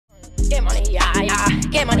Get money, yeah, yeah.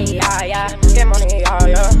 Get money, yeah, yeah. Get money, yeah,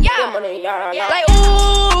 yeah. Get money, yeah, yeah. Like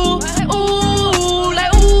ooh, ooh,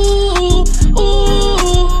 like ooh,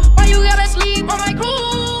 ooh. Why you gotta sleep on my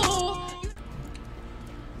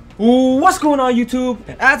crew? What's going on, YouTube?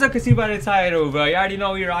 As I can see by the title, bro, you already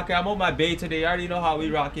know we rocking. I'm on my bait today. You already know how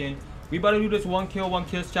we rocking. We about to do this 1 kill, 1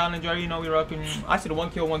 kiss challenge. You already know we rocking. I said 1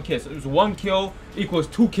 kill, 1 kiss. It was 1 kill equals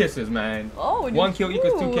 2 kisses, man. Oh, 1 kill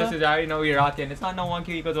equals 2 kisses. You already know we rocking. It's not no 1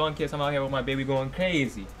 kill equals 1 kiss. I'm out here with my baby going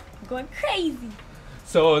crazy. Going crazy.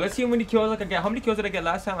 So let's see how many kills I can get. How many kills did I get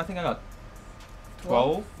last time? I think I got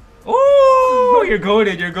 12. Oh, you're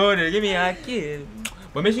goated. You're goated. Give me a kiss.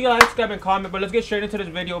 But make sure you like, subscribe, and comment. But let's get straight into this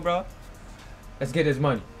video, bro. Let's get this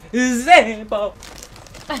money. Zambo.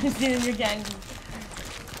 I'm sitting in your gang.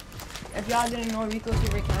 If y'all didn't know, Rico's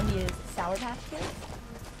favorite candy is Sour Patch Kids.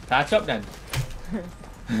 Patch up then.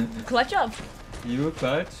 Clutch up. You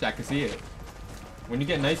clutch. I can see it. When you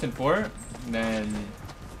get nice and fort, then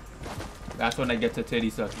that's when I get to titty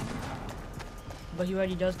sucking. But he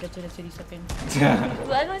already does get to the titty sucking. Yeah.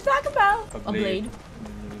 What am I talking about? A blade.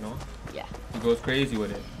 You know? Yeah. He goes crazy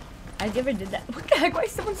with it. I never did that. What the heck? Why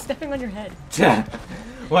is someone stepping on your head?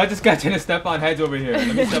 Well, I just got trying to step on heads over here.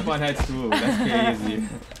 Let me step on heads too. That's crazy.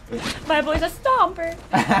 My boy's a stomper.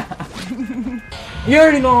 You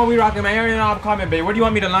already know how we rocking, man. You already know how I'm coming, babe. Where do you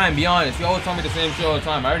want me to land? Be honest. You always tell me the same shit all the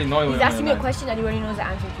time. I already know you. He's asking me a question that he already knows the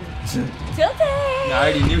answer to. Tilted! Nah,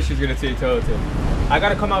 I already knew she was gonna say Tilted. I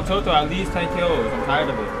gotta come out Tilted at least 10 kills. I'm tired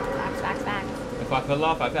of it. Facts. If I fell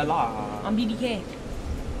off, I fell off. On BBK.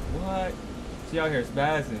 What? She out here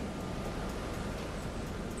spazzing.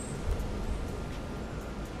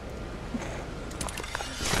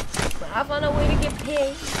 I found a way to get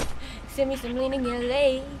paid. Send me some lean in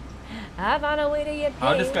LA. I found a way to get paid.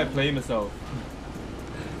 How did this guy play himself?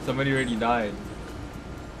 Somebody already died.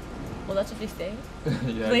 Well, that's what they say.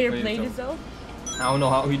 Yeah, Player played himself. I don't know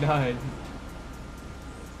how he died.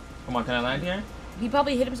 Come on, can I land here? He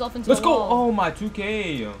probably hit himself into Let's a go! wall. Oh, my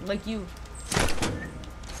 2K. Like you.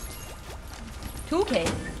 2K.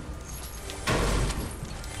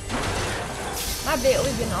 My bait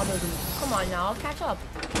always getting all those loops. Come on now, catch up.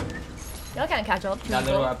 Y'all can't catch up. That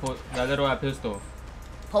little pistol.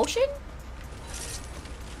 Potion?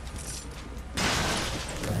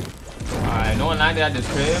 Alright, no one landed at this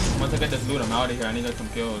crib. Once I get this loot, I'm out of here. I need to get some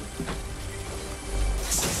kills.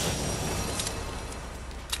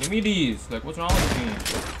 Give me these. Like, what's wrong with me?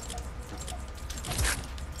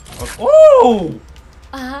 Oh!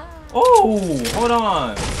 Oh! Hold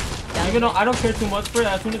on. Even though I don't care too much for it,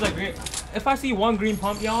 as soon as if I see one green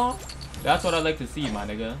pump, y'all, that's what I like to see, my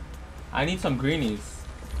nigga. I need some greenies.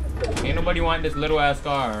 Ain't nobody want this little ass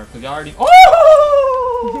car, cause y'all already.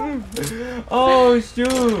 Oh! Oh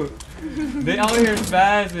shoot! They out here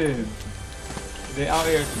spazzing. They out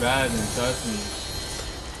here spazzing. Trust me.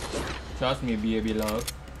 Trust me, baby love.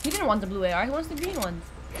 He didn't want the blue AR. He wants the green ones.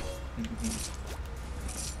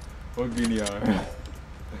 What green AR?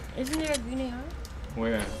 Isn't there a green AR?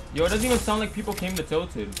 Where? Yo, it doesn't even sound like people came to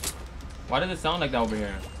Tilted. Why does it sound like that over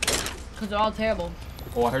here? Cause they're all terrible.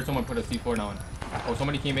 Oh, I heard someone put a C4 down. Oh,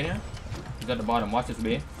 somebody came in here? He's at the bottom. Watch this,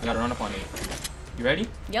 babe. I gotta run up on it. You ready?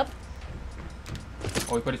 Yep.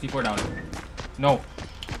 Oh, he put a C4 down. No.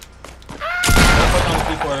 Don't put down a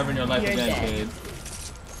C4 ever in your life again, kid.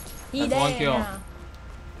 That's 1 kill. Now.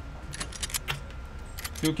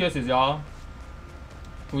 2 kisses, y'all.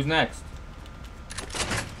 Who's next?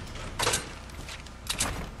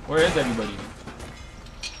 Where is everybody?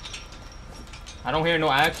 I don't hear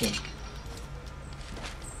no action.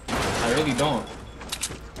 I really don't.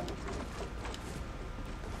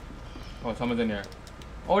 Oh, someone's in there.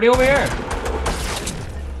 Oh, they over here.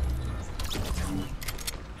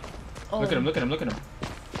 Oh. Look at him, look at him, look at him.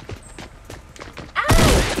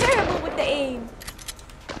 Ow! Terrible with the aim.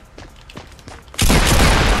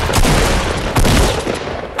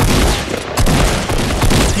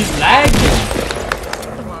 He's lagging.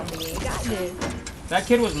 Come on, man. You got this. That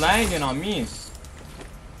kid was lagging on me.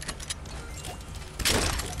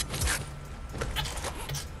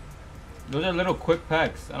 Those are little quick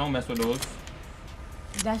packs. I don't mess with those.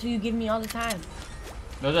 That's what you give me all the time.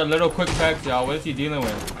 Those are little quick packs, y'all. What is he dealing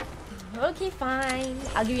with? Okay, fine.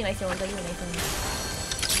 I'll give you a nicer one. I'll give you a nicer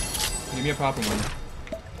one. Give me a proper one.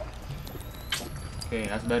 Okay,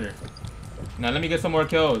 that's better. Now let me get some more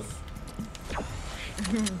kills.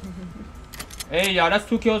 Hey, y'all, that's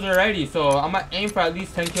 2 kills already. So I'm gonna aim for at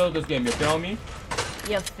least 10 kills this game. You feel me?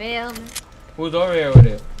 You feel me? Who's over here with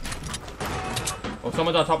it? Oh,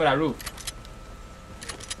 someone's on top of that roof.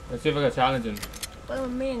 Let's see if I can challenge him. Oh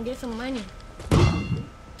man, get some money.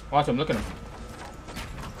 Watch him, look at him.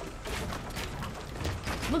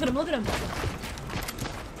 Look at him, look at him.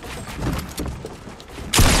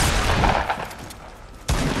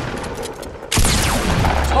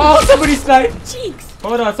 Oh, somebody sniped! Cheeks!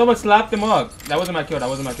 Hold on, someone slapped him up. That wasn't my kill, that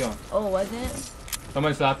wasn't my kill. Oh, was it?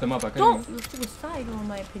 Someone slapped him up, I couldn't Don't! Let's do a side, in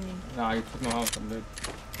my opinion. Nah, I took no house, I'm good.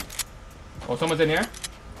 Oh, someone's in here?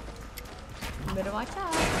 You better watch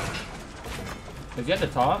out. Is he at the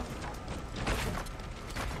top?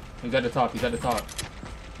 He's at the top, he's at the top.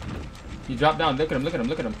 He dropped down, look at him, look at him,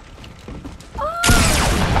 look at him.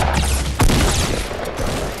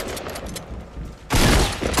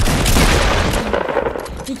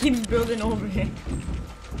 He keeps building over here.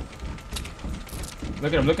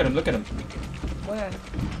 Look at him, look at him, look at him. Where?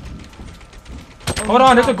 Oh, hold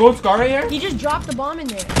on, there's a gold scar right here? He just dropped the bomb in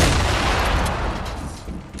there.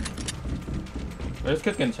 This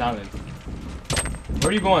kid's getting challenged. Where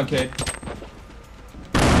are you going, kid?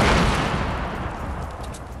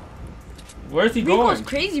 Where's he going? Rico's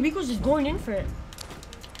crazy. Rico's just going in for it.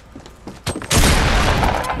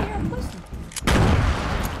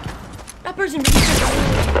 That person.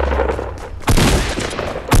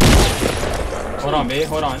 Hold on, babe.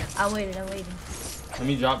 Hold on. I'm waiting. I'm waiting. Let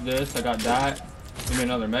me drop this. I got that. Give me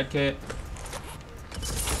another med kit.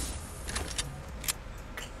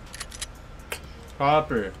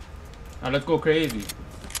 Proper. Now let's go crazy.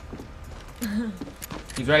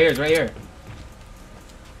 He's right here. He's right here.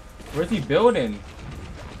 Where's he building?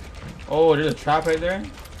 Oh, there's a trap right there.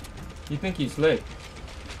 You think he's slick?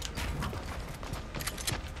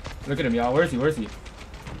 Look at him, y'all. Where is he? Where is he?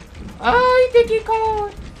 Oh, you think he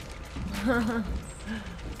cold?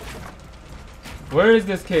 Where is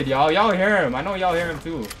this kid, y'all? Y'all hear him. I know y'all hear him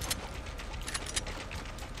too.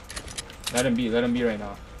 Let him be. Let him be right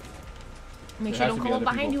now. Make sure don't come up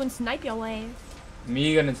behind you and snipe your ass.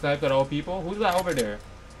 Me gonna snipe at all people? Who's that over there?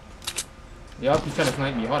 Yup, he's trying to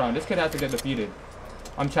snipe me. Hold on, this kid has to get defeated.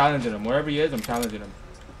 I'm challenging him. Wherever he is, I'm challenging him.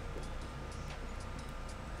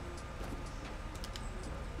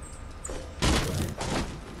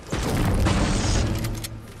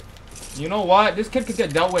 You know what? This kid could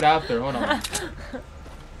get dealt with after. Hold on.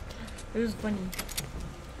 It was funny.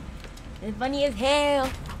 It's funny as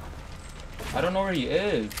hell. I don't know where he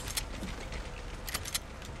is.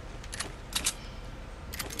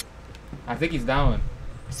 I think he's down.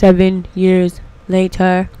 7 years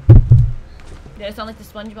later. Did it sound like the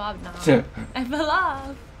SpongeBob? Nah. I fell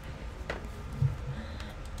off.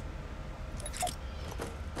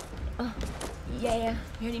 Oh, yeah.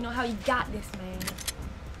 You already know how you got this, man.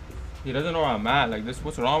 He doesn't know where I'm at. Like,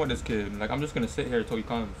 what's wrong with this kid? Like, I'm just gonna sit here until he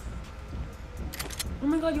comes. Oh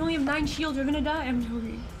my god, you only have 9 shields. You're gonna die. I'm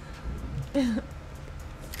sorry.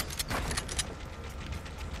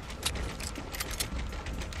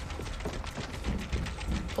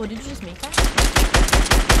 Oh, did you just make that?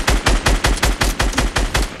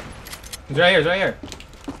 He's right here. He's right here.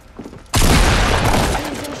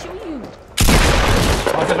 He's gonna shoot you.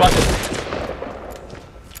 Watch this. Watch this.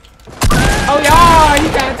 Oh yeah, you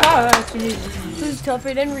can't touch me. Who's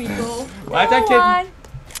tougher than Rico? Why that kid?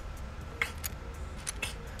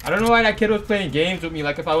 I don't know why that kid was playing games with me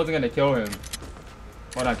like if I wasn't gonna kill him.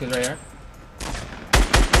 Hold on, kid's right here.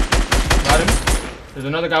 Got him. There's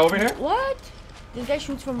another guy over here. What? This guy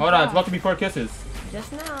shoots from Hold on, it's about to be 4 kisses.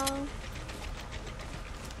 Just now.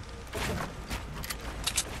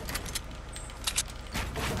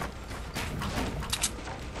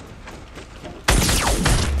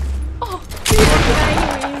 Oh,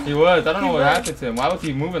 he was. I don't know what happened to him. Why was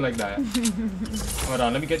he moving like that? Hold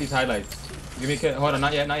on, let me get these highlights. Give me a kid. Hold on,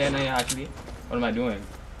 not yet, actually. What am I doing?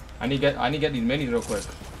 I need to get these minis real quick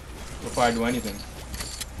before I do anything.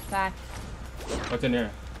 Back. What's in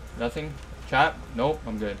here? Nothing? Chat? Nope,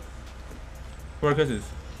 I'm good. 4 kisses.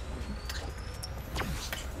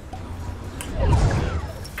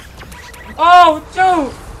 Oh,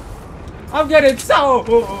 shoot! I'm getting so.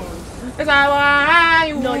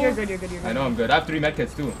 No, you're good. You're good. I know I'm good. I have 3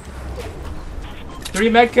 medkits too. 3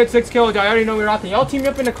 medkits, 6 kills. Y'all already know we're rocking. Y'all team me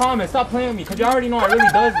up in the comments. Stop playing with me, cause y'all already know I really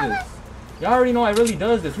does this. Y'all already know I really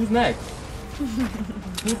does this. Who's next?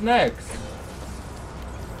 Who's next?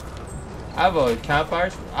 I have a campfire.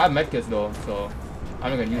 I have medkits though, so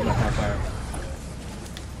I'm not gonna use my campfire.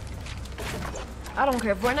 I don't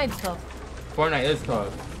care. Fortnite's tough. Fortnite is tough.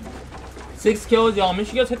 6 kills, y'all. Make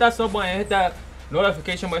sure you guys hit that sub button and hit that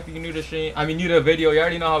notification button if you're new to stream. I mean, new to the video. You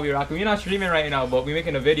already know how we rocking. We're not streaming right now, but we're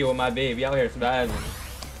making a video with my babe. We out here, so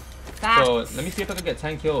So let me see if I can get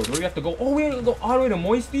 10 kills. Where do we have to go? Oh, we have to go all the way to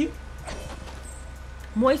Moisty.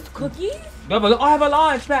 Moist cookies? No, but I have a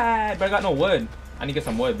launch pad, but I got no wood. I need to get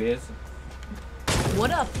some wood, biz.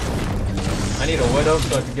 What up? I need a wood up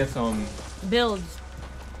so I can get some builds.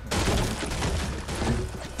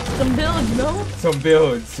 Some builds, no? Some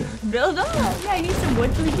builds. Build up. Yeah, I need some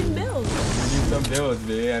wood so we can build. You need some builds,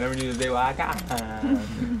 man. I never knew to say what I got.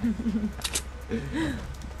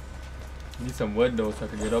 Need some wood though so I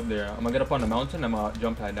can get up there. I'm gonna get up on the mountain. I'm gonna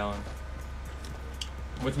jump pad down.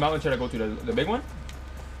 Which mountain should I go to? The big one?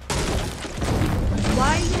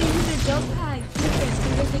 Why are you gonna use a jump pad?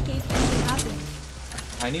 Just in case anything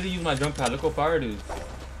happens. I need to use my jump pad. Look how far it is.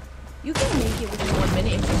 You can make it within 1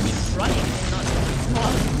 minute if you keep running and not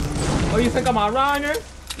small. Oh, you think I'm a runner?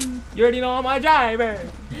 You already know I'm a driver.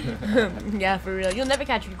 Yeah, for real. You'll never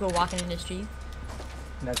catch Rico walking in the street.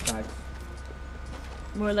 That's facts.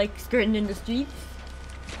 More like skirting in the streets.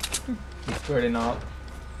 He's skirting up,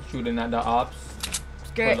 shooting at the ops.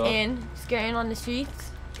 Skirting on the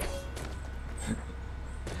streets.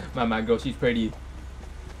 My girl, she's pretty.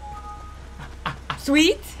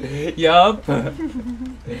 Sweet. Yup.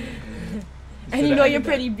 And you know you're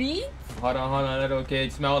pretty beat. Hold on, little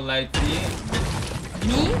kid. Smell like feet.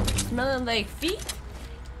 Me? Smelling like feet?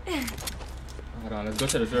 Hold on, let's go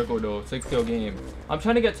to the circle though. 6-kill game. I'm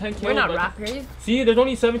trying to get 10 kills. We're not rappers. See, there's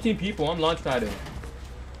only 17 people. I'm launch padding.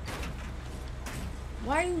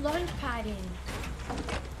 Why are you launch padding?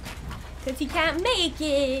 Cause he can't make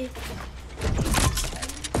it.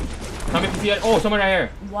 Come if you see it. Oh, someone right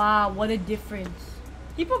here. Wow, what a difference.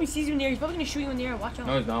 He probably sees you in the air. He's probably gonna shoot you in the air. Watch out.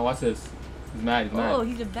 No, he's not. Watch this. He's mad. He's mad. Oh,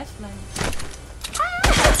 he's the best man. He's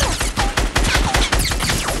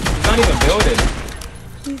not even building.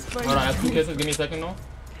 He's funny. Hold on, I have 2 kisses. Give me a second though.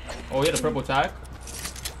 Oh, he had a purple tag.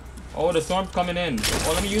 Oh, the storm's coming in.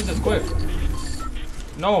 Oh, let me use this quick.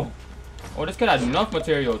 No. Oh, this kid had enough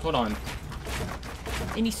materials. Hold on.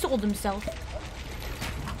 And he sold himself.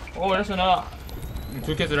 Oh, there's another.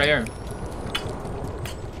 2 kisses right here.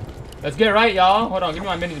 Let's get right, y'all. Hold on, give me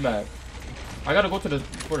my minis back. I gotta go to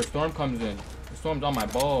before the storm comes in. The storm's on my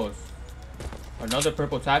balls. Another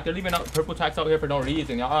purple tack. They're leaving out purple tacks out here for no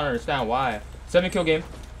reason. Y'all don't understand why. 7-kill game.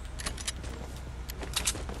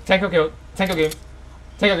 10-kill game. 10-kill game.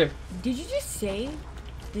 10-kill game. Did you just say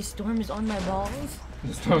the storm is on my balls?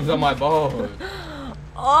 The storm's on my balls.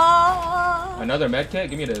 Oh! Another med kit.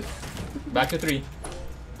 Give me this. Back to 3.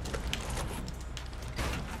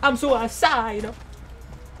 I'm suicidal.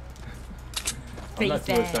 I'm not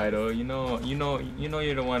suicidal. You know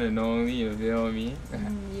you're the one and only. You feel me?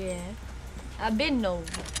 Yeah, I've been known.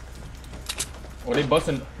 Oh, they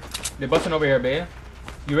busting over here, babe.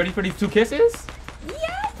 You ready for these 2 kisses?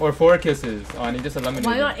 Yeah. Or 4 kisses? Oh, I need just eliminated.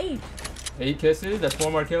 Why not 8? 8 kisses? That's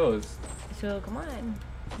 4 more kills. So come on,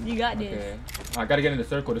 you got this. Okay. I gotta get in the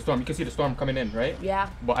circle. The storm. You can see the storm coming in, right? Yeah.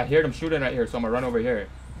 But I hear them shooting right here, so I'm gonna run over here.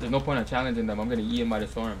 There's no point in challenging them. I'm gonna eat them by the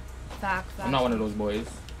storm. Fact. I'm not one of those boys.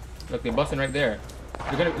 Look, they're busting right there.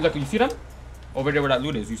 They're gonna look. You see them? Over there where that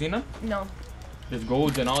loot is. You seen them? No. There's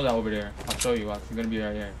golds and all that over there. I'll show you. Watch. He's gonna be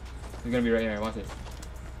right here. He's gonna be right here. Watch this.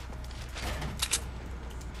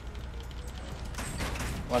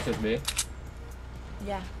 Watch this, babe.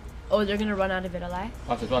 Yeah. Oh, they're gonna run out of it alive?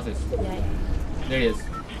 Watch this. Watch this. Yeah. There he is.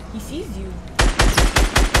 He sees you.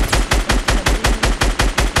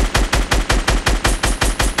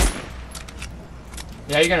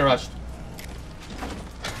 Yeah, you're gonna rush.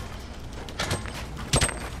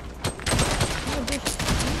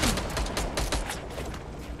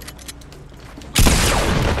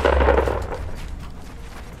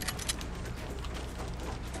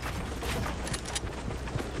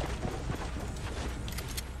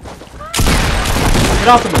 Get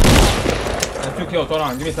off of me! That's 2 kills. Hold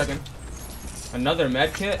on, give me a second. Another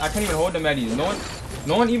med kit? I can't even hold the medis.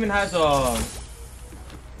 No one even has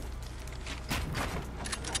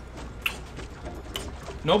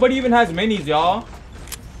Nobody even has minis, y'all.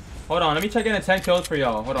 Hold on, let me check in at 10 kills for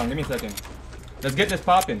y'all. Hold on, give me a second. Let's get this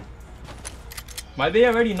popping. My day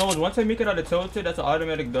already knows once I make it out of tilted, that's an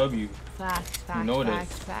automatic W. Facts. You know this.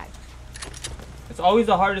 It's always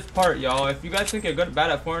the hardest part, y'all. If you guys think you're bad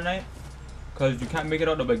at Fortnite, cause you can't make it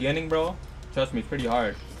out the beginning, bro. Trust me, it's pretty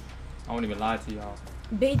hard. I won't even lie to y'all.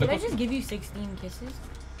 Babe, did I just give you 16 kisses?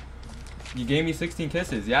 You gave me 16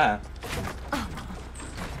 kisses, yeah.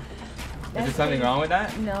 Is there something wrong with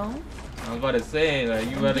that? No. I was about to say, like,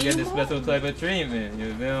 you better get this special type of treatment.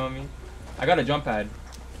 You feel me? I got a jump pad.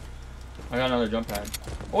 I got another jump pad.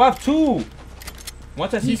 Oh, I have 2.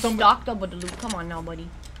 Once I see somebody. Stocked up with the loot. Come on now, buddy.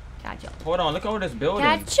 Catch up. Hold on, look over this building.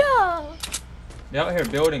 Catch up. They're out here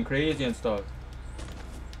building crazy and stuff.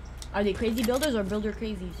 Are they crazy builders or builder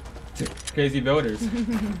crazies? Crazy builders.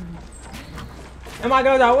 Am I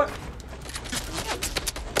going out?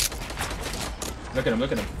 Look at him,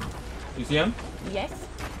 look at him. You see him? Yes.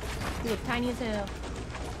 He looks tiny as hell.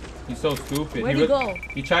 He's so stupid. Where'd he go?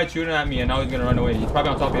 He tried shooting at me and now he's gonna run away. He's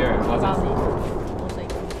probably on top of here. Probably. Most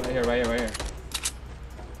likely. Right here.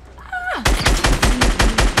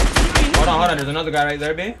 Hold on. There's another guy right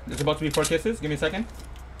there, babe. There's about to be 4 kisses. Give me a second.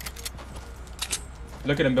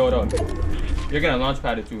 Look at him build up. You're gonna launch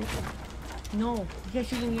pad it too. No, you can't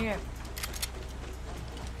shoot in the air.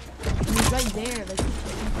 He's right there. Like,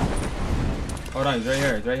 hold on, he's right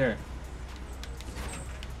here.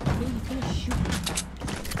 he's gonna shoot.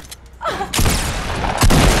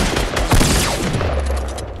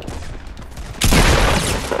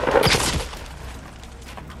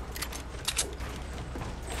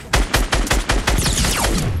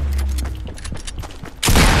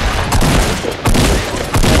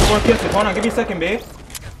 More kisses. Hold on, give me a second, babe.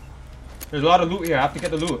 There's a lot of loot here. I have to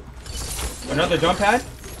get the loot. Another jump pad.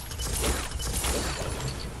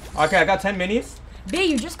 Okay, I got 10 minis.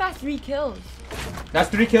 Babe, you just got 3 kills. That's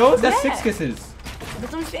 3 kills? That's Yeah. 6 kisses.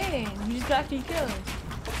 That's what I'm saying. You just got 3 kills.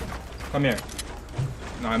 Come here.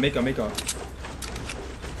 Nah, make up.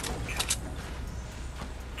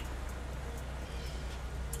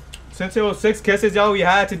 Since it was 6 kisses, y'all, we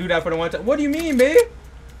had to do that for the one time. What do you mean, babe?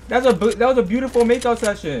 That was a beautiful makeout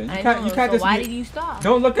session. You can't so just. Why did you stop?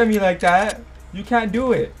 Don't look at me like that. You can't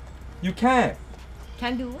do it. You can't.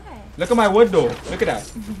 Can't do what? Look at my wood though. Look at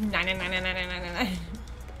that. Nah.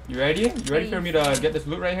 You ready? You ready for me to get this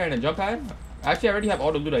loot right here and a jump pad? Actually, I already have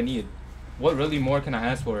all the loot I need. What really more can I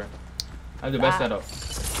ask for? I have the best setup.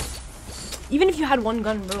 Even if you had 1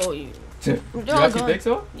 gun, bro, you actually think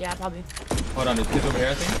so? Yeah, probably. Hold on, there's kids over here,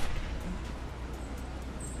 I think.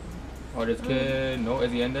 Oh, this kid. No,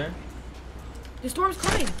 is he in there? The storm's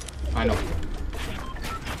coming. I know.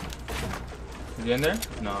 Is he in there?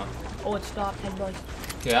 Nah. Oh, it stopped. Head boys.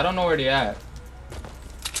 Okay, I don't know where they at.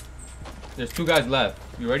 There's 2 guys left.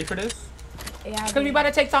 You ready for this? Yeah. Cause we about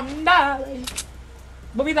to take some dollars.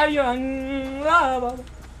 But we thought you love.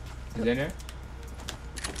 Is he in there?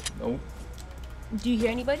 Nope. Do you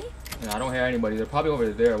hear anybody? Yeah, I don't hear anybody. They're probably over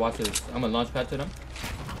there. Watch this. I'm gonna launch pad to them.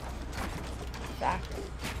 Back.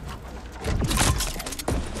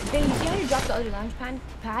 Hey, you see how you dropped the other launch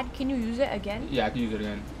pad? Can you use it again? Yeah, I can use it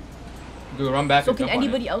again. Do run back. So and can jump on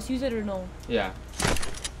anybody it. else use it or no? Yeah.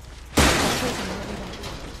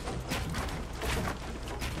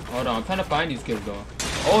 Hold on, I'm trying to find these kids though.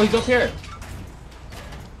 Oh, he's up here.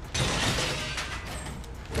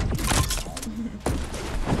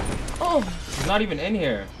 Oh. He's not even in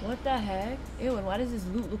here. What the heck? Ew, and why does his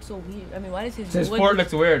loot look so weird? I mean, why does his fort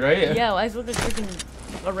looks weird, right? Yeah, why does it look like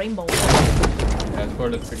freaking a rainbow? Yeah, his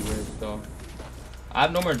fort looks pretty weird, so. I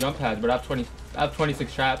have no more jump pads, but I have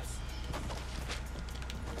 26 traps.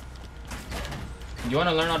 You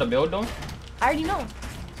wanna learn how to build though? I already know.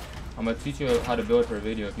 I'm gonna teach you how to build for a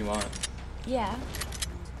video if you want. Yeah.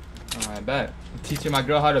 I bet. Teaching my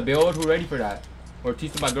girl how to build, who ready for that? Or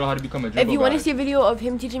teaching my girl how to become a dribble If you want guy. to see a video of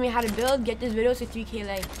him teaching me how to build, get this video to 3K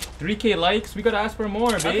likes. 3K likes? We gotta ask for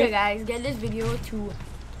more, babe. Okay, guys, get this video to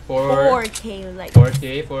 4K likes.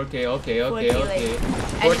 4K, okay. 4K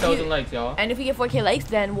 4,000 likes, y'all. And if we get 4K likes,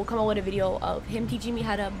 then we'll come out with a video of him teaching me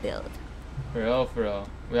how to build. For real.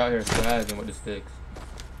 We out here spazzing with the sticks.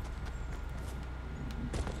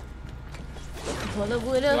 Pull up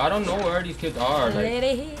with Yo, I a don't know where these kids are.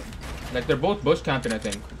 Like they're both bush camping, I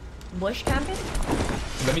think. bush camping?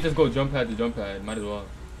 Let me just go jump pad to jump pad. Might as well.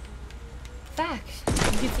 Facts. You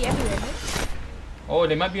can see everywhere, right? Oh,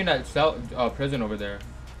 they might be in that cell, prison over there.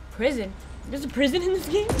 Prison? There's a prison in this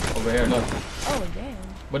game? Over here, look. Oh, damn.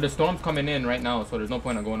 But the storm's coming in right now, so there's no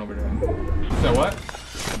point in going over there. So what?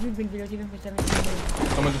 We've been videos even for 17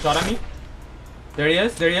 minutes. Someone just shot at me? There he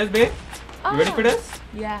is, babe. You ready for this?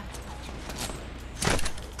 Yeah.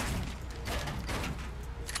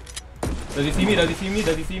 Does he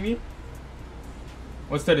see me?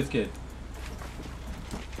 What's to this kid?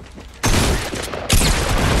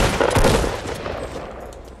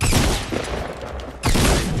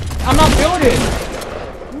 I'm not building!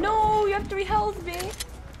 No, you have 3 health, babe.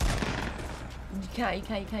 You can't.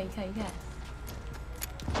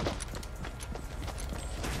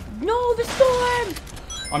 No, the storm!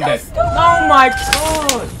 I'm dead. Oh my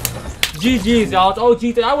god! GG's, y'all. Oh,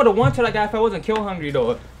 GG. I would have won to that guy if I wasn't kill hungry,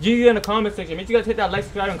 though. GG in the comment section. Make sure you guys hit that like,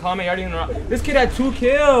 subscribe, and comment. You already know. This kid had 2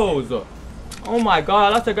 kills. Oh my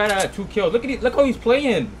god. I lost a guy that had 2 kills. Look how he's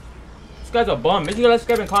playing. This guy's a bum. Make sure you guys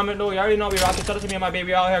subscribe and comment, though. You already know we rocking. Shout out to me and my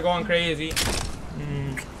baby out here going crazy.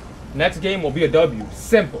 Next game will be a W.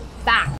 Simple. Back.